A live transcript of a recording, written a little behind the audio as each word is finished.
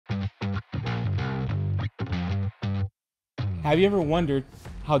Have you ever wondered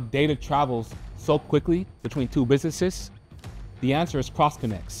how data travels so quickly between two businesses? The answer is cross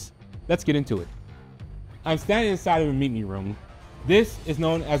connects. Let's get into it. I'm standing inside of a meet me room. This is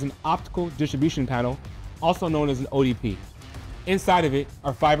known as an optical distribution panel, also known as an ODP. Inside of it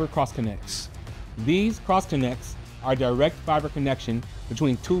are fiber cross connects. These cross connects are direct fiber connection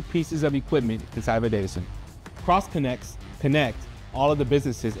between two pieces of equipment inside of a data center. Cross connects connect all of the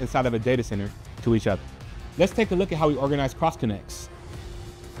businesses inside of a data center to each other. Let's take a look at how we organize cross connects.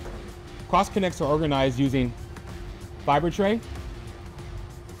 Cross connects are organized using fiber tray,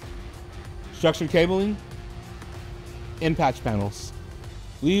 structured cabling, and patch panels.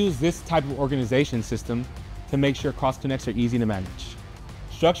 We use this type of organization system to make sure cross connects are easy to manage.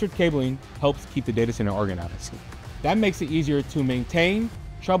 Structured cabling helps keep the data center organized. That makes it easier to maintain,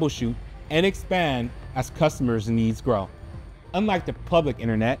 troubleshoot, and expand as customers' needs grow. Unlike the public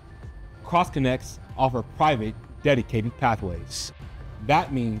internet, cross connects offer private, dedicated pathways.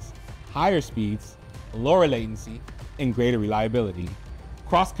 That means higher speeds, lower latency, and greater reliability.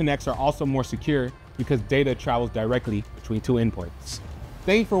 Cross connects are also more secure because data travels directly between two endpoints.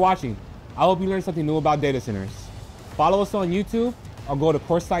 Thank you for watching. I hope you learned something new about data centers. Follow us on YouTube or go to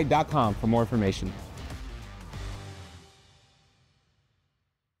CoreSite.com for more information.